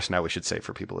of Congress now, we should say,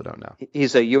 for people who don't know.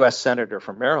 He's a U.S. Senator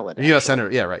from Maryland. U.S.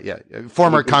 Senator, yeah, right, yeah.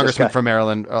 Former congressman from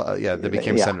Maryland, that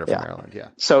became senator from Maryland, yeah.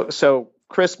 So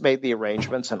Chris made the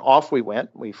arrangements, and off we went.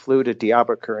 We flew to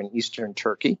Diyarbakir in eastern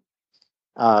Turkey.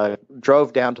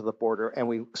 drove down to the border, and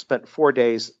we spent 4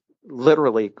 days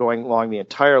literally going along the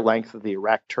entire length of the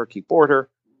Iraq-Turkey border.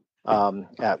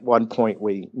 At one point,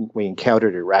 we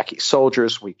encountered Iraqi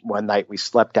soldiers. One night we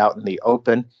slept out in the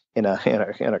open in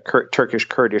a Turkish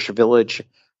Kurdish village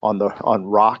on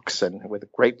rocks and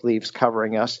with grape leaves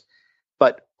covering us.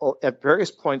 But at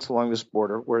various points along this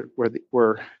border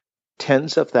were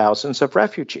tens of thousands of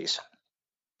refugees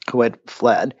who had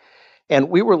fled. And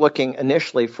we were looking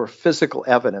initially for physical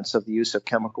evidence of the use of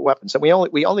chemical weapons. And we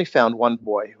only found one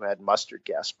boy who had mustard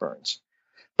gas burns.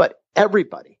 But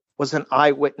everybody was an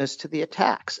eyewitness to the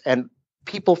attacks. And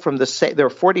people from there were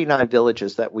 49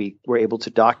 villages that we were able to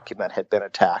document had been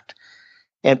attacked.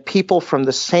 And people from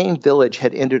the same village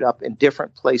had ended up in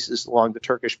different places along the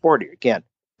Turkish border. Again,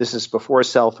 this is before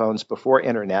cell phones, before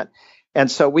internet. And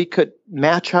so we could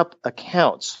match up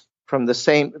accounts from the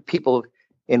same people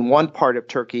in one part of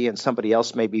Turkey and somebody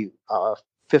else maybe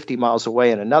 50 miles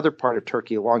away in another part of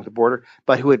Turkey along the border,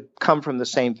 but who had come from the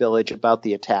same village about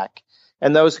the attack.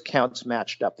 And those accounts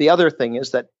matched up. The other thing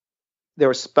is that there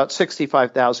was about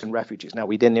 65,000 refugees. Now,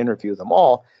 we didn't interview them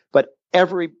all, but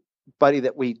everybody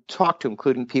that we talked to,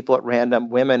 including people at random,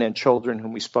 women and children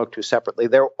whom we spoke to separately,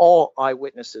 they were all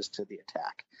eyewitnesses to the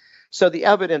attack. So the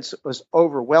evidence was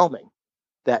overwhelming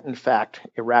that, in fact,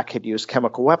 Iraq had used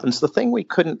chemical weapons. The thing we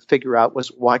couldn't figure out was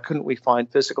why couldn't we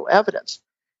find physical evidence?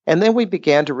 And then we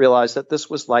began to realize that this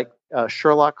was like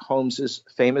Sherlock Holmes's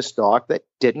famous dog that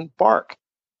didn't bark.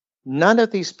 None of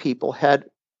these people had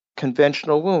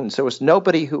conventional wounds. There was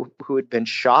nobody who had been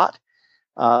shot,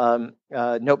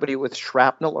 nobody with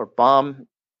shrapnel or bomb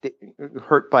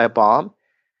hurt by a bomb.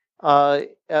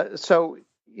 So,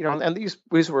 and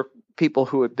these were people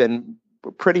who had been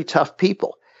pretty tough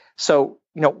people. So,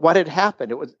 what had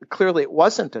happened? It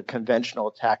wasn't a conventional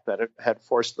attack that had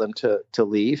forced them to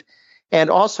leave.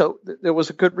 And also, there was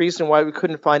a good reason why we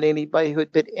couldn't find anybody who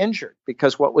had been injured,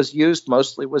 because what was used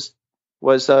mostly was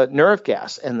nerve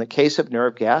gas. In the case of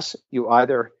nerve gas, you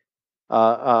either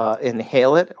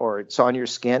inhale it, or it's on your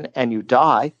skin and you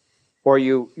die, or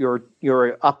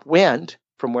you're upwind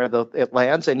from where it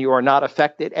lands and you are not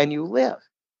affected and you live.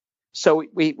 So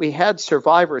we had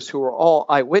survivors who were all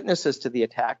eyewitnesses to the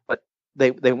attack, but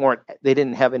they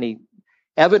didn't have any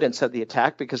evidence of the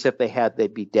attack, because if they had,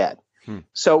 they'd be dead.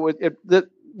 So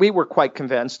we were quite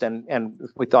convinced, and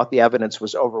we thought the evidence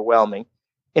was overwhelming.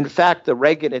 In fact, the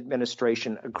Reagan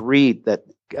administration agreed that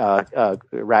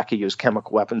Iraqi used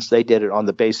chemical weapons. They did it on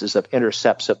the basis of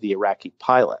intercepts of the Iraqi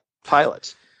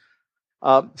pilots.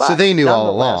 So they knew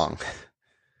all along.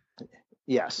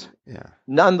 Yes. Yeah.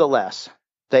 Nonetheless,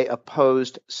 they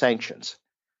opposed sanctions.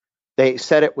 They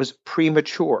said it was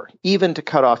premature, even to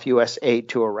cut off U.S. aid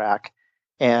to Iraq.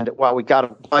 And while we got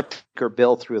a much bigger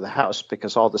bill through the House,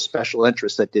 because all the special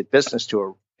interests that did business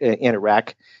in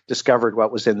Iraq discovered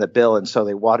what was in the bill, and so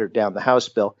they watered down the House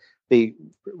bill, the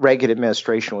Reagan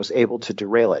administration was able to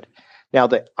derail it. Now,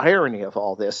 the irony of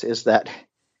all this is that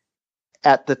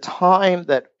at the time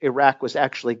that Iraq was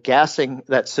actually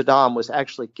that Saddam was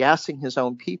actually gassing his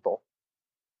own people,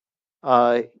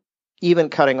 even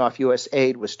cutting off U.S.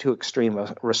 aid was too extreme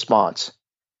a response.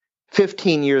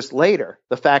 15 years later,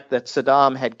 the fact that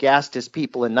Saddam had gassed his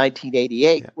people in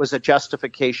 1988 was a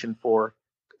justification for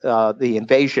the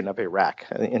invasion of Iraq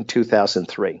in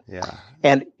 2003. Yeah.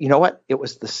 And you know what? It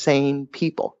was the same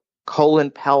people.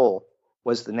 Colin Powell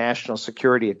was the national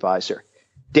security advisor.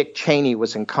 Dick Cheney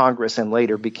was in Congress and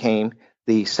later became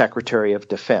the Secretary of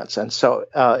Defense. And so,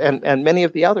 and many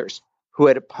of the others who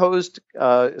had opposed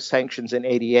sanctions in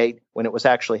 88 when it was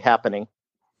actually happening,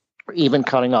 or even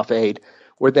cutting off aid,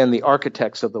 were then the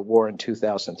architects of the war in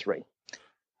 2003.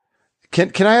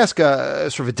 Can I ask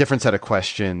sort of a different set of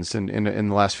questions in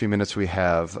the last few minutes we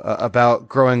have about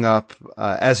growing up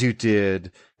as you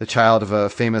did, the child of a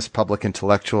famous public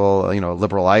intellectual, a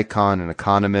liberal icon, an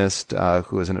economist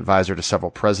who was an advisor to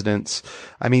several presidents.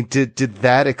 I mean, did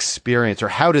that experience, or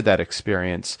how did that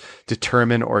experience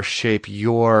determine or shape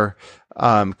your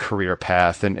career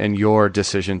path and your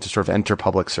decision to sort of enter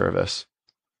public service?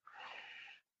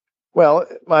 Well,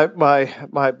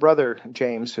 my brother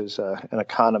James, who's an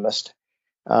economist,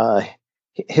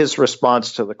 his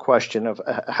response to the question of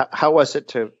how was it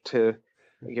to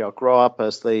grow up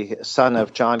as the son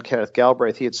of John Kenneth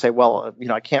Galbraith, he'd say, well,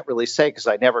 I can't really say because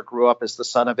I never grew up as the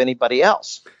son of anybody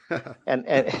else, and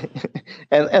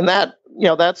that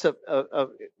that's a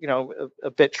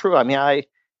bit true. I mean,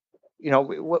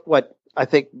 what I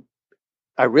think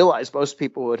I realize most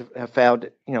people would have found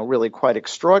really quite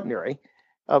extraordinary.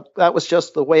 That was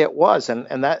just the way it was,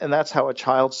 and that's how a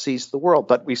child sees the world.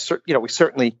 But we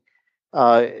certainly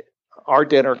our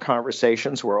dinner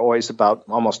conversations were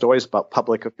almost always about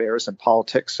public affairs and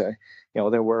politics.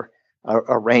 There were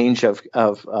a range of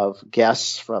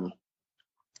guests from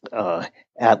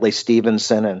Adlai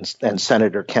Stevenson and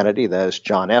Senator Kennedy, that is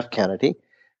John F. Kennedy,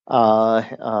 to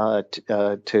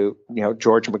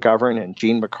George McGovern and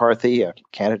Gene McCarthy,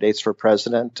 candidates for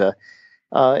president,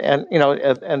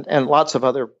 and lots of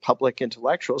other public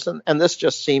intellectuals, and this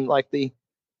just seemed like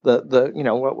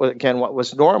what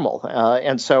was normal,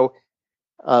 and so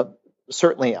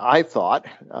certainly I thought,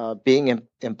 being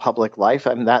in public life,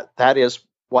 I mean that is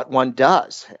what one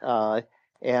does.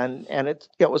 And it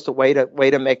was the way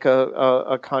to make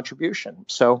a contribution.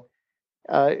 So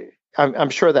I'm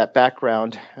sure that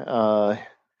background,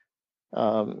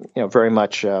 very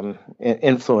much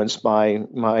influenced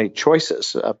my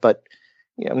choices, but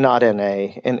not in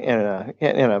a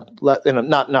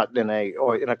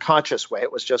conscious way.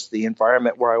 It was just the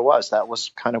environment where I was. That was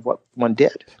kind of what one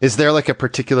did. Is there like a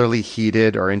particularly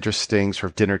heated or interesting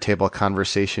sort of dinner table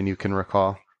conversation you can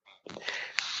recall?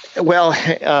 Well,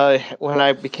 when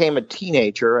I became a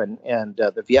teenager and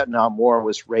the Vietnam War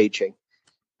was raging,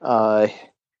 my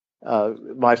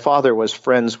father was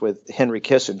friends with Henry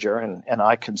Kissinger, and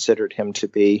I considered him to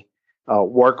be a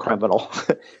war criminal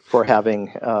for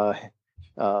having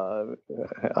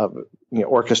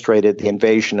orchestrated the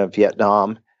invasion of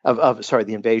Vietnam, the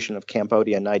invasion of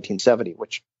Cambodia in 1970,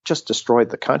 which just destroyed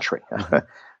the country.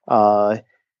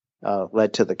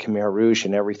 Led to the Khmer Rouge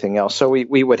and everything else. So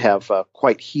we would have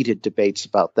quite heated debates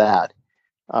about that.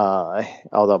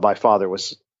 Although my father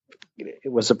was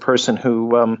a person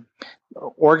who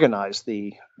organized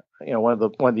one of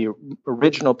the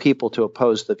original people to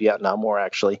oppose the Vietnam War.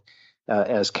 Actually,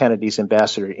 as Kennedy's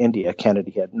ambassador to India,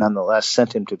 Kennedy had nonetheless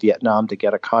sent him to Vietnam to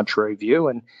get a contrary view,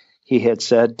 and he had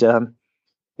said, the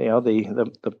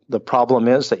problem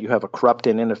is that you have a corrupt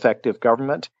and ineffective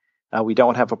government. We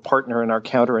don't have a partner in our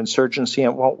counterinsurgency, and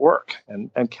it won't work.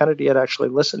 And Kennedy had actually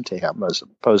listened to him, as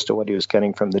opposed to what he was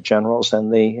getting from the generals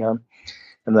and the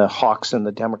hawks in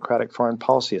the Democratic foreign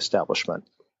policy establishment.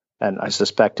 And I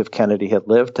suspect if Kennedy had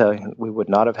lived, we would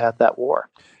not have had that war.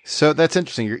 So that's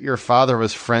interesting. Your father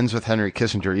was friends with Henry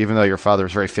Kissinger, even though your father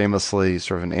was very famously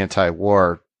sort of an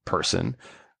anti-war person.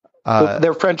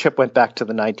 Their friendship went back to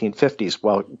the 1950s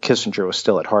while Kissinger was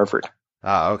still at Harvard.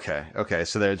 Okay.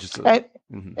 So they're just...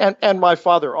 And my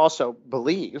father also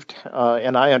believed,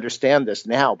 and I understand this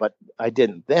now, but I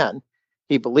didn't then.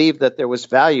 He believed that there was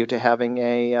value to having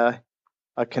a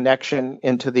connection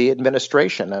into the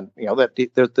administration, and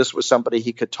that this was somebody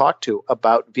he could talk to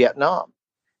about Vietnam,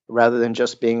 rather than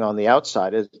just being on the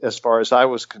outside. As far as I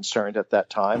was concerned at that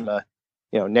time,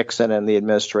 Nixon and the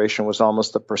administration was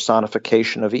almost the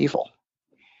personification of evil.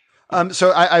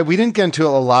 So we didn't get into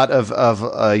a lot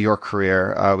of your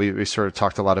career. We sort of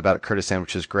talked a lot about Kurdistan,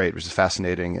 which is great, which is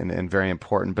fascinating and very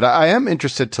important. But I am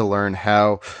interested to learn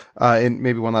how, and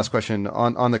maybe one last question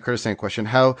on the Kurdistan question,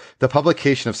 how the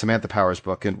publication of Samantha Power's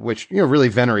book, in which, really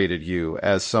venerated you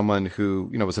as someone who,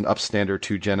 was an upstander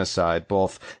to genocide,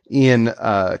 both in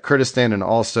Kurdistan and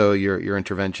also your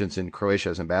interventions in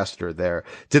Croatia as ambassador there.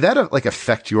 Did that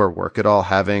affect your work at all,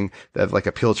 having that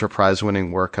a Pulitzer Prize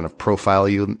winning work kind of profile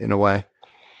you in a way?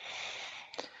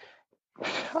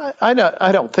 I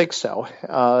don't think so.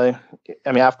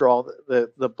 After all,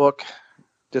 the book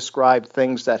described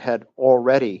things that had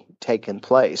already taken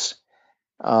place,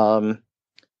 but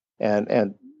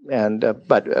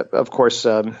of course,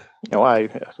 I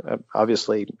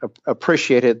obviously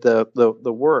appreciated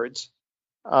the words.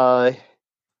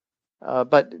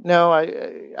 But no, I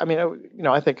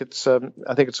think it's a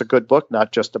good book,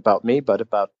 not just about me, but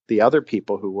about the other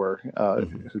people who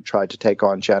tried to take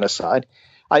on genocide.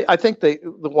 I think the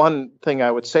one thing I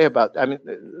would say about,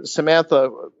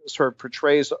 Samantha sort of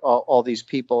portrays all these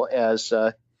people as,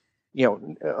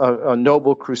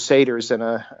 noble crusaders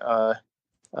and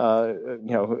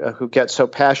who get so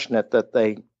passionate that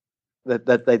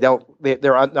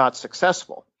they're not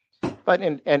successful. But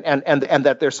and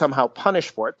that they're somehow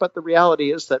punished for it. But the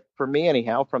reality is that, for me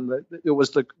anyhow, it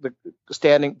was the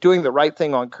doing the right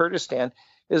thing on Kurdistan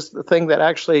is the thing that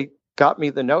actually got me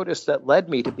the notice that led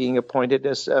me to being appointed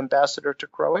as ambassador to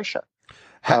Croatia,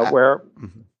 where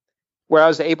I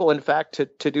was able, in fact,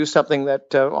 to do something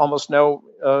that almost no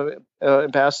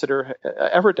ambassador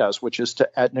ever does, which is to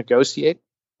negotiate,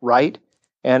 write,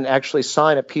 and actually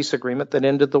sign a peace agreement that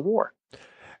ended the war.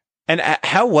 And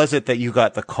how was it that you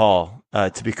got the call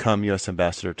to become U.S.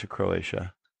 ambassador to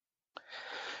Croatia?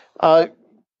 So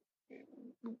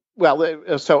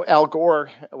Al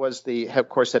Gore of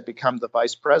course, had become the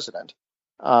vice president,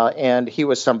 and he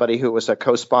was somebody who was a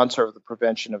co-sponsor of the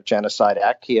Prevention of Genocide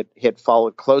Act. He had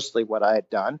followed closely what I had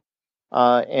done,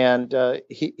 And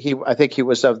I think he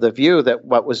was of the view that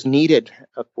what was needed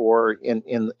for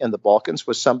in the Balkans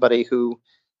was somebody who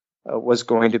was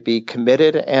going to be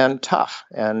committed and tough.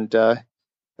 And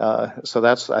so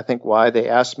that's, I think, why they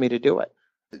asked me to do it.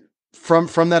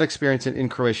 From that experience in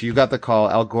Croatia, you got the call.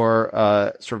 Al Gore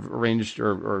sort of arranged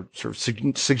or sort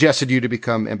of suggested you to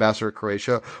become ambassador of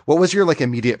Croatia. What was your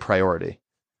immediate priority?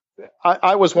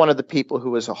 I was one of the people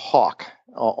who was a hawk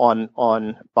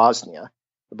on Bosnia.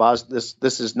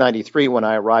 This is 93 when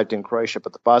I arrived in Croatia,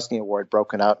 but the Bosnia War had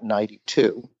broken out in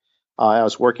 92. I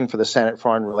was working for the Senate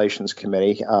Foreign Relations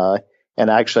Committee, and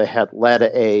actually had led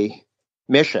a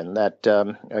mission that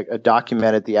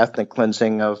documented the ethnic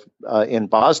cleansing in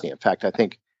Bosnia. In fact, I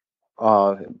think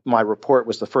my report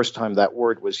was the first time that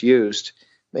word was used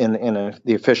in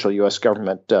the official U.S.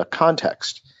 government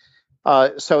context.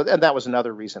 And that was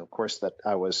another reason, of course, that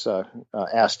I was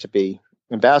asked to be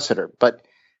ambassador. But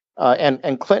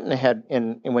and Clinton had,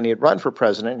 when he had run for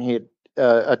president, he had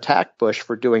attacked Bush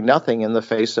for doing nothing in the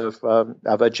face of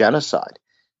a genocide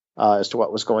as to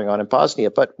what was going on in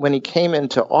Bosnia. But when he came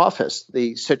into office,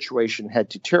 the situation had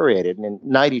deteriorated. And in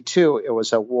 92, it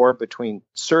was a war between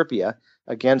Serbia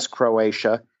against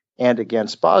Croatia and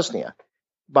against Bosnia.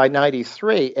 By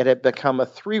 93, it had become a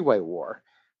three-way war.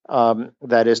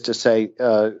 That is to say,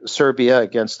 Serbia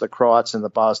against the Croats and the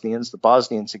Bosnians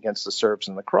against the Serbs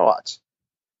and the Croats.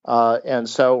 And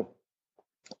so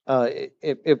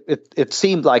it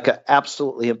seemed like an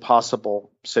absolutely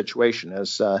impossible situation,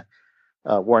 as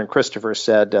Warren Christopher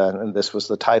said, and this was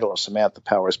the title of Samantha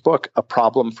Power's book, A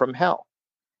Problem from Hell.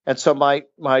 And so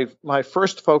my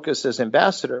first focus as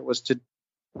ambassador was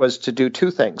to do two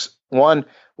things. One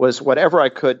was whatever I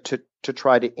could to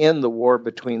try to end the war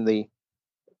between the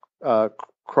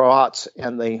Croats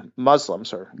and the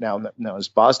Muslims, or now known as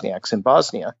Bosniaks in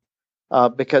Bosnia,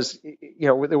 because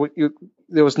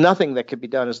there was nothing that could be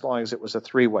done as long as it was a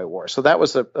three-way war. So that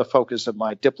was a focus of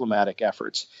my diplomatic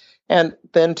efforts. And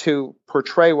then to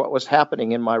portray what was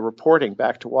happening in my reporting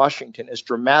back to Washington as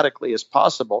dramatically as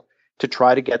possible to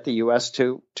try to get the U.S.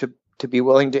 to be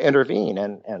willing to intervene.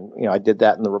 And I did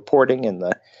that in the reporting and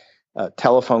the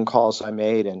telephone calls I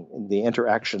made and the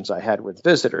interactions I had with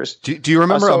visitors. Do you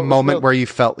remember a moment where you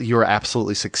felt you were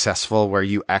absolutely successful, where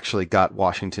you actually got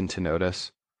Washington to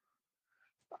notice?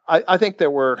 I think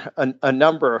there were a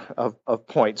number of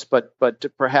points, but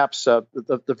perhaps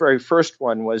the very first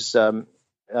one was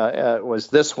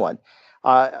this one.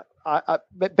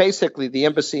 Basically, the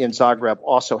embassy in Zagreb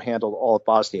also handled all of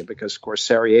Bosnia because, of course,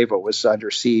 Sarajevo was under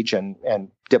siege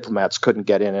and diplomats couldn't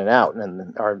get in and out.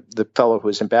 And the fellow who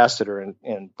was ambassador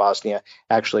in Bosnia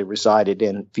actually resided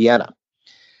in Vienna.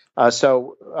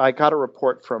 So I got a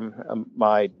report from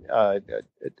my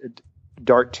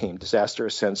DART team, Disaster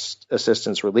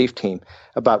Assistance Relief Team,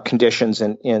 about conditions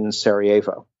in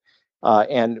Sarajevo.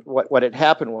 And what had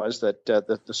happened was that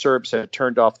the Serbs had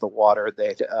turned off the water.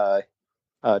 They'd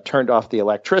turned off the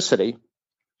electricity,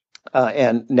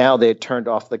 and now they had turned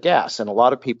off the gas. And a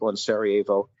lot of people in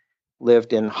Sarajevo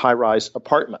lived in high-rise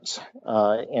apartments.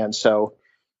 And so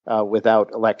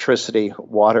without electricity,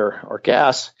 water, or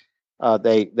gas,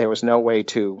 there was no way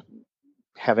to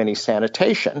have any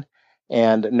sanitation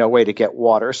and no way to get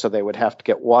water. So they would have to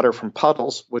get water from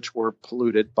puddles, which were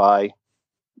polluted by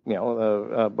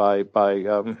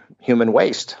human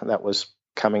waste that was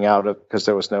coming out of, because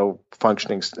there was no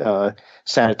functioning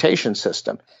sanitation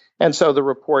system. And so the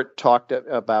report talked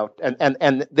about,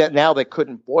 and that now they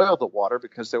couldn't boil the water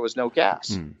because there was no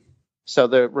gas. So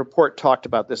the report talked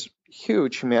about this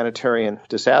huge humanitarian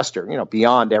disaster,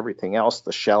 beyond everything else,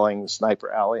 the shelling, the Sniper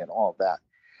Alley, and all of that.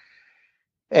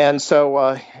 And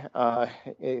so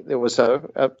there was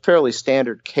a fairly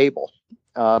standard cable.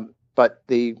 But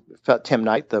Tim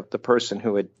Knight, the person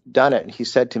who had done it, he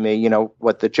said to me,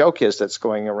 what the joke is that's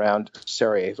going around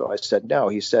Sarajevo. I said, no.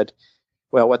 He said,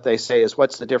 well, what they say is,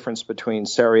 what's the difference between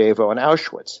Sarajevo and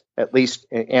Auschwitz? At least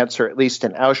in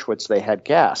Auschwitz, they had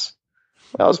gas.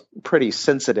 Well, it was pretty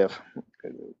sensitive.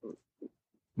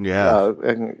 Yeah.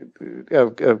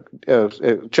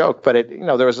 Joke, but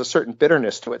there was a certain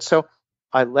bitterness to it. So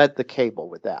I led the cable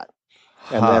with that,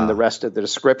 and then the rest of the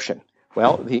description.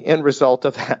 Well, the end result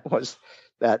of that was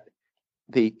that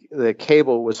the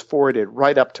cable was forwarded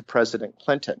right up to President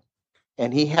Clinton,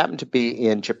 and he happened to be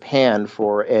in Japan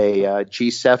for a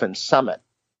G7 summit,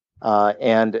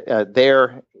 and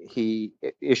there he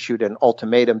issued an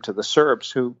ultimatum to the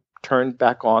Serbs, who turned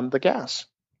back on the gas.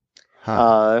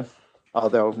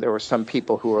 Although there were some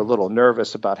people who were a little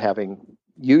nervous about having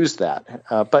used that.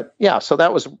 But yeah, so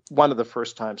that was one of the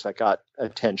first times I got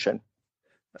attention.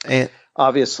 And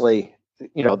obviously,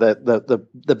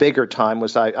 the bigger time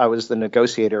was I was the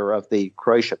negotiator of the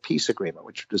Croatia peace agreement,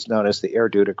 which was known as the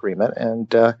Erdut Agreement,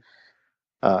 and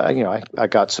I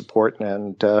got support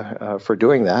and for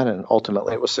doing that, and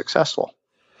ultimately it was successful.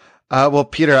 Well,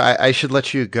 Peter, I should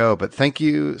let you go, but thank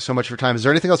you so much for your time. Is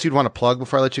there anything else you'd want to plug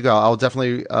before I let you go? I'll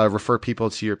definitely refer people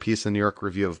to your piece in the New York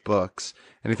Review of Books.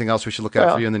 Anything else we should look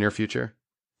out for you in the near future?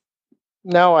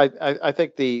 No, I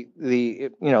think the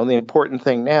important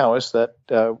thing now is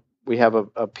that we have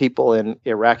a people in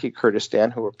Iraqi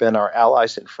Kurdistan who have been our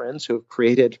allies and friends, who have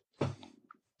created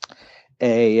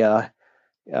who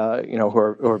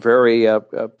are very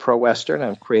pro-Western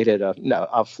and created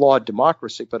a flawed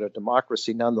democracy, but a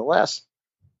democracy nonetheless,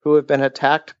 who have been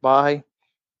attacked by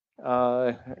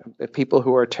people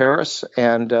who are terrorists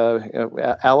and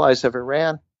allies of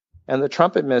Iran. And the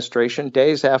Trump administration,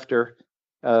 days after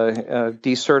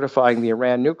decertifying the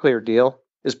Iran nuclear deal,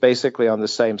 is basically on the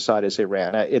same side as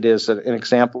Iran. It is an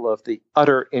example of the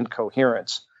utter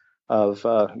incoherence of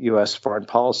U.S. foreign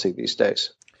policy these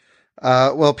days.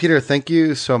 Well, Peter, thank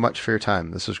you so much for your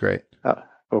time. This was great.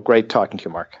 Well, great talking to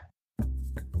you, Mark.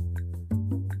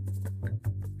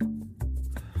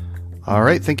 All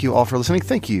right. Thank you all for listening.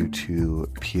 Thank you to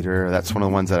Peter. That's one of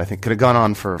the ones that I think could have gone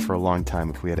on for a long time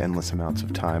if we had endless amounts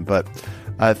of time. But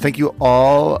thank you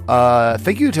all.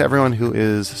 Thank you to everyone who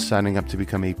is signing up to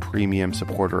become a premium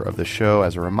supporter of the show.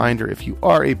 As a reminder, if you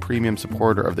are a premium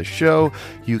supporter of the show,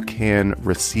 you can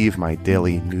receive my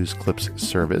daily news clips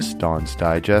service, Dawn's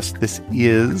Digest. This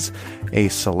is a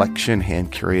selection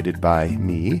hand-curated by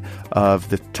me of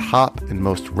the top and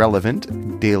most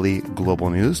relevant daily global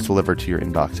news delivered to your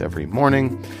inbox every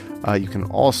morning. You can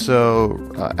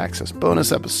also access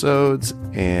bonus episodes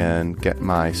and get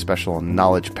my special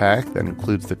knowledge pack that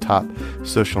includes the top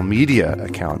social media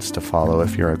accounts to follow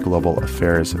if you're a global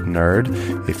affairs nerd,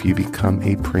 if you become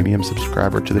a premium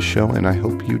subscriber to the show, and I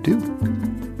hope you do.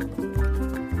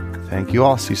 Thank you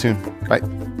all. See you soon. Bye.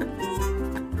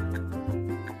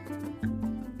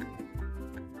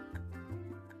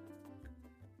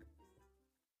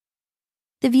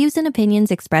 The views and opinions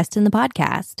expressed in the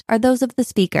podcast are those of the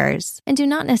speakers and do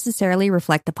not necessarily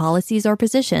reflect the policies or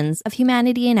positions of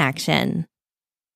Humanity in Action.